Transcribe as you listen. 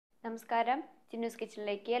നമസ്കാരം, ചിന്നൂസ്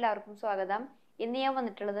കിച്ചണിലേക്ക് എല്ലാവർക്കും സ്വാഗതം. ഇന്ന് ഞാൻ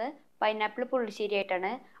വന്നിട്ടുള്ളത് പൈനാപ്പിൾ പുളിശ്ശേരി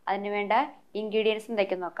ആയിട്ടാണ്. അതിന് വേണ്ട ഇൻഗ്രീഡിയൻസ്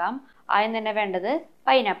എന്തൊക്കെയെന്ന് നോക്കാം. ആദ്യം തന്നെ വേണ്ടത്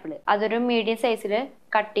പൈനാപ്പിൾ, അതൊരു മീഡിയം സൈസിൽ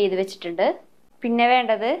കട്ട് ചെയ്ത് വെച്ചിട്ടുണ്ട്. പിന്നെ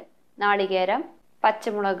വേണ്ടത് നാളികേരം,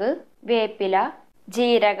 പച്ചമുളക്, വേപ്പില,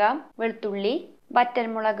 ജീരകം, വെളുത്തുള്ളി,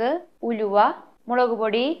 വറ്റൽമുളക്, ഉലുവ, മുളക്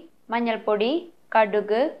പൊടി, മഞ്ഞൾപ്പൊടി,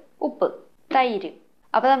 കടുക്, ഉപ്പ്, തൈര്.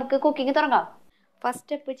 അപ്പോൾ നമുക്ക് കുക്കിംഗ് തുടങ്ങാം. ഫസ്റ്റ്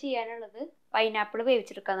സ്റ്റെപ്പ് ചെയ്യാനുള്ളത് പൈനാപ്പിൾ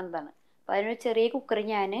വേവിച്ചെടുക്കുക എന്നുള്ളതാണ്. അപ്പോൾ അതിനൊരു ചെറിയ കുക്കർ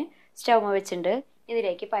ഞാൻ സ്റ്റൗമ വെച്ചിട്ടുണ്ട്.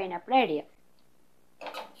 ഇതിലേക്ക് പൈനാപ്പിൾ ആഡ് ചെയ്യാം.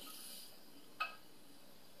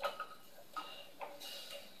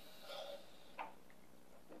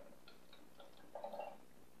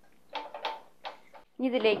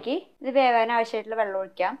 ഇതിലേക്ക് ഇത് വേവാൻ ആവശ്യമായിട്ടുള്ള വെള്ളം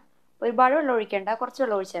ഒഴിക്കാം. ഒരുപാട് വെള്ളം ഒഴിക്കേണ്ട, കുറച്ച്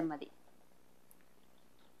വെള്ളം ഒഴിച്ചാൽ മതി.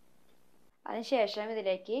 അതിനുശേഷം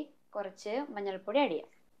ഇതിലേക്ക് കുറച്ച് മഞ്ഞൾപ്പൊടി ആഡ് ചെയ്യാം.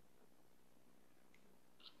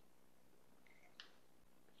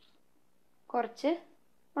 കുറച്ച്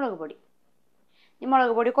മുളക് പൊടി. ഈ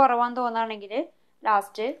മുളക് പൊടി കുറവാന്ന് തോന്നുകയാണെങ്കിൽ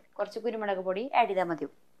ലാസ്റ്റ് കുറച്ച് കുരുമുളക് പൊടി ആഡ് ചെയ്താൽ മതി.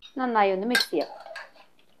 നന്നായി ഒന്ന് മിക്സ് ചെയ്യാം.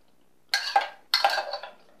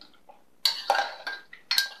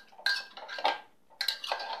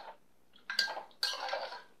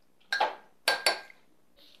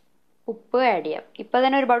 ഉപ്പ് ആഡ് ചെയ്യാം. ഇപ്പം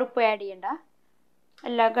തന്നെ ഒരുപാട് ഉപ്പ് ആഡ് ചെയ്യണ്ട.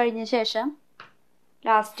 എല്ലാം കഴിഞ്ഞ ശേഷം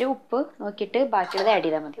ലാസ്റ്റ് ഉപ്പ് നോക്കിയിട്ട് ബാക്കിയുള്ളത് ആഡ്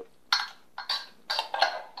ചെയ്താൽ മതി.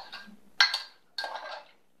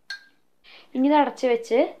 ഇനി ഇത് അടച്ച്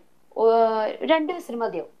വെച്ച് 2 വിസിൽ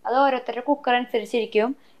മതിയാവും. അത് ഓരോരുത്തരുടെ കുക്കർ അനുസരിച്ചിരിക്കും.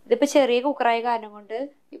 ഇതിപ്പോൾ ചെറിയ കുക്കറായ കാരണം കൊണ്ട്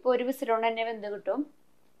ഇപ്പോൾ 1 വിസിലുകൊണ്ട് തന്നെ വെന്ത് കിട്ടും.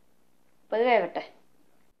 അപ്പോൾ ഇത് വേവട്ടെ.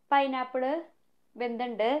 പൈനാപ്പിൾ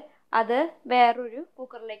വെന്തുണ്ട്, അത് വേറൊരു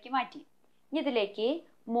കുക്കറിലേക്ക് മാറ്റി. ഇനി ഇതിലേക്ക്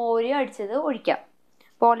മോര് അടിച്ചത് ഒഴിക്കാം.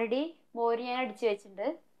 അപ്പോൾ ഓൾറെഡി മോര് ഞാൻ അടിച്ച് വെച്ചിട്ടുണ്ട്.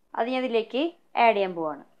 അത് ഞാൻ ഇതിലേക്ക് ആഡ് ചെയ്യാൻ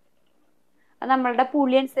പോവാണ്. അത് നമ്മളുടെ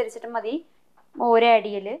പുളി അനുസരിച്ചിട്ട് മതി മോര് ആഡ്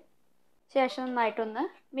ചെയ്യൽ. ശേഷം നന്നായിട്ടൊന്ന്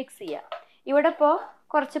മിക്സ് ചെയ്യാം. ഇവിടെ ഇപ്പോൾ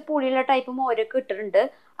കുറച്ച് പുളിയുള്ള ടൈപ്പ് മോരൊക്കെ ഇട്ടിട്ടുണ്ട്.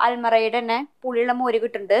 അൽമറയുടെ തന്നെ പുളിയുള്ള മോര്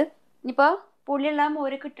കിട്ടുന്നുണ്ട്. ഇനിയിപ്പോൾ പുളിയുള്ള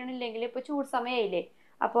മോര് കിട്ടണില്ലെങ്കിൽ ഇപ്പോൾ ചൂട് സമയമായില്ലേ,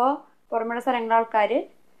 അപ്പോൾ പുറമെയുള്ള സ്ഥലങ്ങളിലെ ആൾക്കാർ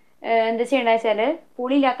എന്ത് ചെയ്യണമെന്ന് വെച്ചാൽ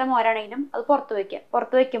പുളിയില്ലാത്ത മോരാണെങ്കിലും അത് പുറത്ത് വയ്ക്കാം.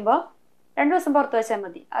 പുറത്ത് വയ്ക്കുമ്പോൾ 2 ദിവസം പുറത്ത് വെച്ചാൽ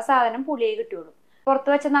മതി. ആ സാധനം പുളിയായി കിട്ടുള്ളൂ. പുറത്ത്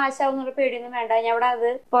വെച്ച നാശമാവും എന്നുള്ള പേടിയൊന്നും വേണ്ട. ഞാൻ ഇവിടെ അത്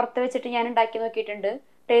പുറത്ത് വെച്ചിട്ട് ഞാൻ ഉണ്ടാക്കി നോക്കിയിട്ടുണ്ട്.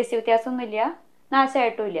 ടേസ്റ്റ് വ്യത്യാസമൊന്നുമില്ല,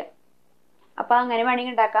 നാശമായിട്ടുമില്ല. അപ്പോൾ അങ്ങനെ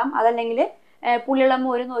വേണമെങ്കിൽ ഉണ്ടാക്കാം. അതല്ലെങ്കിൽ പുളിയുള്ള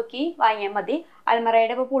മോര് നോക്കി വാങ്ങിയാൽ മതി.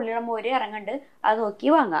 അൽമറയുടെ ഇപ്പോൾ പുളിയുള്ള മോര് ഇറങ്ങുന്നുണ്ട്, അത് നോക്കി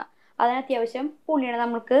വാങ്ങാം. അതിന് അത്യാവശ്യം പുളിയാണ്.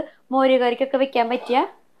 നമുക്ക് മോര് കറിക്കൊക്കെ വെക്കാൻ പറ്റിയ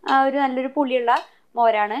ഒരു നല്ലൊരു പുളിയുള്ള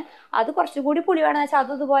മോരാണ്. അത് കുറച്ചുകൂടി പുളി വേണമെന്ന് വെച്ചാൽ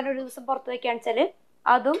അതും ഇതുപോലെ ഒരു ദിവസം പുറത്ത് വെക്കുകയാണെന്ന് വെച്ചാൽ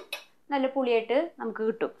അതും നല്ല പുളിയായിട്ട് നമുക്ക്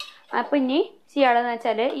കിട്ടും. അപ്പോൾ ഇനി ചെയ്യാനുള്ളതെന്ന്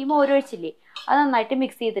വെച്ചാൽ ഈ മോര് ഒഴിച്ചില്ലേ, അത് നന്നായിട്ട്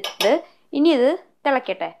മിക്സ് ചെയ്തിട്ടുണ്ട്. ഇനി ഇത്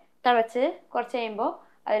തിളക്കട്ടെ. തിളച്ച് കുറച്ച് കഴിയുമ്പോൾ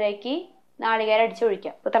അതിലേക്ക് നാളികേരം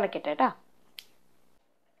അടിച്ചൊഴിക്കാം. ഇപ്പോൾ തിളക്കട്ടെ കേട്ടോ.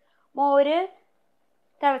 മോര്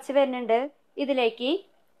തിളച്ച് വരുന്നുണ്ട്. ഇതിലേക്ക്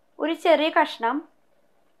ഒരു ചെറിയ കഷ്ണം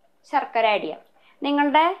ശർക്കര ആഡ് ചെയ്യാം.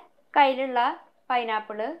 നിങ്ങളുടെ കയ്യിലുള്ള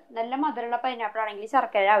പൈനാപ്പിൾ നല്ല മധുരമുള്ള പൈനാപ്പിൾ ആണെങ്കിൽ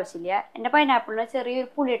ശർക്കര ആവശ്യമില്ല. എൻ്റെ പൈനാപ്പിളിന് ചെറിയൊരു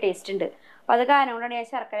പുളിയ ടേസ്റ്റ് ഉണ്ട്. അപ്പോൾ അത് കാരണം കൊണ്ടാണ് ഞാൻ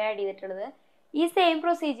ശർക്കര ആഡ് ചെയ്തിട്ടുള്ളത്. ഈ സെയിം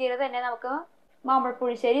പ്രൊസീജിയർ തന്നെ നമുക്ക് മാമ്പഴ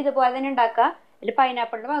പുളിശ്ശേരി ഇതുപോലെ തന്നെ ഉണ്ടാക്കുക. അതിൽ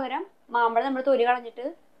പൈനാപ്പിളിന് പകരം മാമ്പഴം നമ്മൾ തൊലി കളഞ്ഞിട്ട്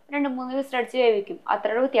 2-3 വിസിലടിച്ച് വേവിക്കും.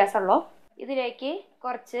 അത്രയുള്ള വ്യത്യാസമുള്ളൂ. ഇതിലേക്ക്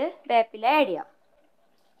കുറച്ച് വേപ്പില ആഡ് ചെയ്യാം.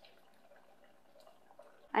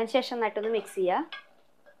 അതിനുശേഷം നന്നായിട്ടൊന്ന് മിക്സ് ചെയ്യുക.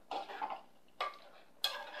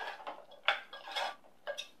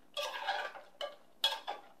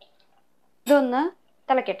 ഇതൊന്ന്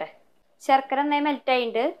തിളക്കട്ടെ. ശർക്കര നന്നായി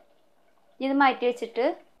മെൽറ്റായിട്ടുണ്ട്. ഇത് മാറ്റി വെച്ചിട്ട്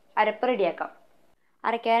അരപ്പ് റെഡിയാക്കാം.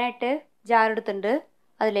 അരയ്ക്കാനായിട്ട് ജാറെടുത്തിട്ടുണ്ട്.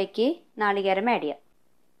 അതിലേക്ക് നാളികേരം ആഡ് ചെയ്യാം.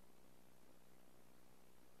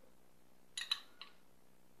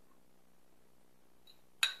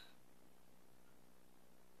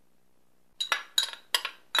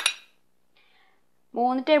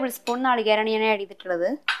 മൂന്ന് ടേബിൾ സ്പൂൺ നാളികേരമാണ് ഞാൻ ആഡ് ചെയ്തിട്ടുള്ളത്.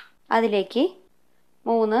 അതിലേക്ക്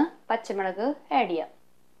 3 പച്ചമുളക് ആഡ് ചെയ്യാം.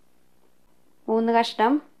 3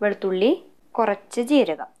 കഷ്ണം വെളുത്തുള്ളി, കുറച്ച്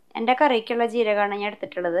ജീരകം. എൻ്റെ കറിക്കുള്ള ജീരകമാണ് ഞാൻ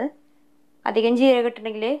എടുത്തിട്ടുള്ളത്. അധികം ജീരകം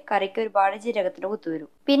ഇട്ടിട്ടുണ്ടെങ്കിൽ കറിക്ക് ഒരുപാട് ജീരകത്തിൻ്റെ കുത്തു വരും.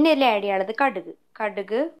 പിന്നെ ഇതിൽ ആഡ് ചെയ്യാനുള്ളത് കടുക്.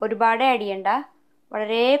 കടുക് ഒരുപാട് ആഡ് ചെയ്യണ്ട,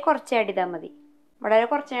 വളരെ കുറച്ച് ആഡ് ചെയ്താൽ മതി. വളരെ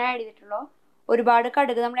കുറച്ച് ആഡ് ചെയ്തിട്ടുള്ളൂ. ഒരുപാട്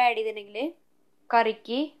കടുക് നമ്മൾ ആഡ് ചെയ്തിട്ടുണ്ടെങ്കിൽ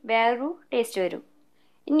കറിക്ക് വേറൊരു ടേസ്റ്റ് വരും.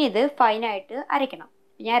 ഇനി ഇത് ഫൈനായിട്ട് അരയ്ക്കണം.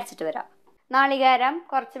 ഞാൻ അരച്ചിട്ട് വരാം. നാളികേരം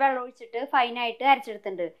കുറച്ച് വെള്ളം ഒഴിച്ചിട്ട് ഫൈനായിട്ട്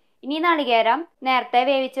അരച്ചെടുത്തിട്ടുണ്ട്. ഇനി നാളികേരം നേരത്തെ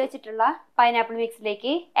വേവിച്ച് വെച്ചിട്ടുള്ള പൈനാപ്പിൾ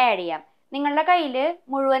മിക്സിലേക്ക് ആഡ് ചെയ്യാം. നിങ്ങളുടെ കയ്യിൽ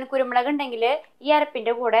മുഴുവൻ കുരുമുളക് ഉണ്ടെങ്കിൽ ഈ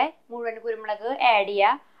അരപ്പിൻ്റെ കൂടെ മുഴുവൻ കുരുമുളക് ആഡ്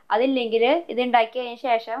ചെയ്യുക. അതില്ലെങ്കിൽ ഇത് ഉണ്ടാക്കി കഴിഞ്ഞ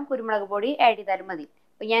ശേഷം കുരുമുളക് പൊടി ആഡ് ചെയ്താലും മതി.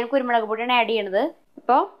 അപ്പോൾ ഞാൻ കുരുമുളക് പൊടിയാണ് ആഡ് ചെയ്യണത്.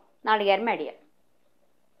 ഇപ്പോൾ നാളികേരം ആഡ് ചെയ്യാം.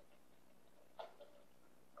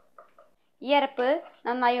 ഈ അരപ്പ്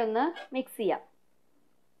നന്നായി ഒന്ന് മിക്സ് ചെയ്യാം.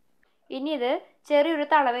 ഇനി ഇത് ചെറിയൊരു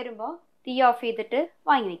തള വരുമ്പോൾ തീ ഓഫ് ചെയ്തിട്ട്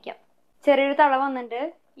വാങ്ങി വയ്ക്കാം. ചെറിയൊരു തള വന്നിട്ട്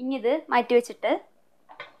ഇനി ഇത് മാറ്റി വെച്ചിട്ട്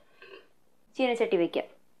ചീനച്ചട്ടി വയ്ക്കാം.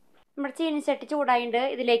 നമ്മുടെ ചീനച്ചട്ടി ചൂടായിട്ട്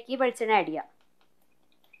ഇതിലേക്ക് വെളിച്ചെണ്ണ ആഡ് ചെയ്യാം.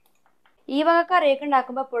 ഈ വക കറിയൊക്കെ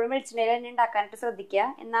ഉണ്ടാക്കുമ്പോൾ എപ്പോഴും വെളിച്ചെണ്ണയിൽ തന്നെ ഉണ്ടാക്കാനായിട്ട് ശ്രദ്ധിക്കുക.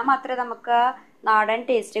 എന്നാൽ മാത്രമേ നമുക്ക് നാടൻ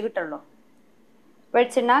ടേസ്റ്റ് കിട്ടുള്ളൂ.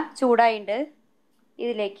 വെളിച്ചെണ്ണ ചൂടായിട്ട്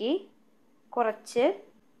ഇതിലേക്ക് കുറച്ച്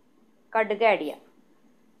കടുക് ആഡ് ചെയ്യാം.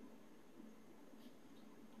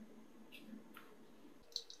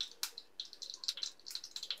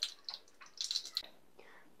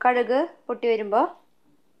 കടുക് പൊട്ടി വരുമ്പോൾ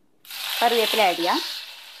കറിവേപ്പില ആഡ് ചെയ്യാം.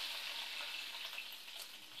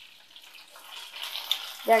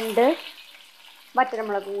 2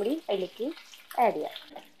 വറ്റൽമുളകും കൂടി അതിലേക്ക് ആഡ് ചെയ്യാം.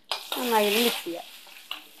 നന്നായി മിക്സ് ചെയ്യാം.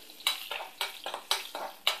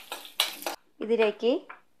 ഇതിലേക്ക്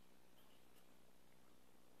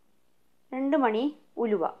 2 മണി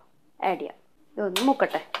ഉലുവ ആഡ് ചെയ്യാം. ഇതൊന്ന്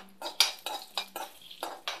മൂക്കട്ടെ.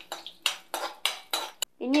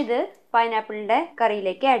 ഇനി ഇത് പൈനാപ്പിളിൻ്റെ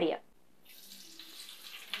കറിയിലേക്ക് ആഡ് ചെയ്യാം.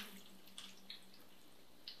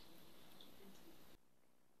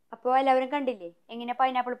 അപ്പോൾ എല്ലാവരും കണ്ടില്ലേ എങ്ങനെ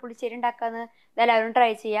പൈനാപ്പിൾ പുളിശ്ശേരി ഉണ്ടാക്കാമെന്ന്? ഇതെല്ലാവരും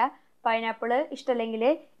ട്രൈ ചെയ്യുക. പൈനാപ്പിൾ ഇഷ്ടമല്ലെങ്കിൽ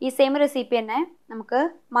ഈ സെയിം റെസിപ്പി തന്നെ നമുക്ക്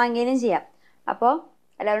മാങ്ങയിലും ചെയ്യാം. അപ്പോൾ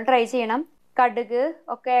എല്ലാവരും ട്രൈ ചെയ്യണം. കടുക്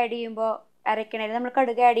ഒക്കെ ആഡ് ചെയ്യുമ്പോൾ അരക്കണേൽ നമ്മൾ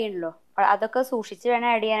കടുക് ആഡ് ചെയ്യണല്ലോ, അതൊക്കെ സൂക്ഷിച്ച് വേണം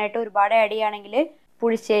ആഡ് ചെയ്യാനായിട്ട്. ഒരുപാട് ആഡ് ചെയ്യുകയാണെങ്കിൽ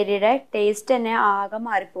പുളിശ്ശേരിയുടെ ടേസ്റ്റ് തന്നെ ആകെ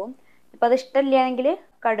മാറിപ്പോവും. ഇപ്പം അത് ഇഷ്ടമില്ലെങ്കിൽ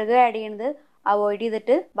കടുക് ആഡ് ചെയ്യുന്നത് അവോയ്ഡ്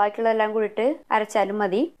ചെയ്തിട്ട് ബാക്കിയുള്ളതെല്ലാം കൂടിയിട്ട് അരച്ചാലും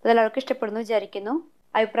മതി. ഇതെല്ലാവർക്കും ഇഷ്ടപ്പെടുന്നു വിചാരിക്കുന്നു.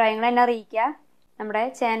 അഭിപ്രായങ്ങൾ എന്നെ അറിയിക്കുക. നമ്മുടെ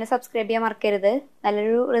ചാനൽ സബ്സ്ക്രൈബ് ചെയ്യാൻ മറക്കരുത്.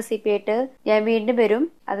 നല്ലൊരു റെസിപ്പി ആയിട്ട് ഞാൻ വീണ്ടും വരും.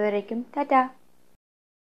 അതുവരേക്കും ടാറ്റാ.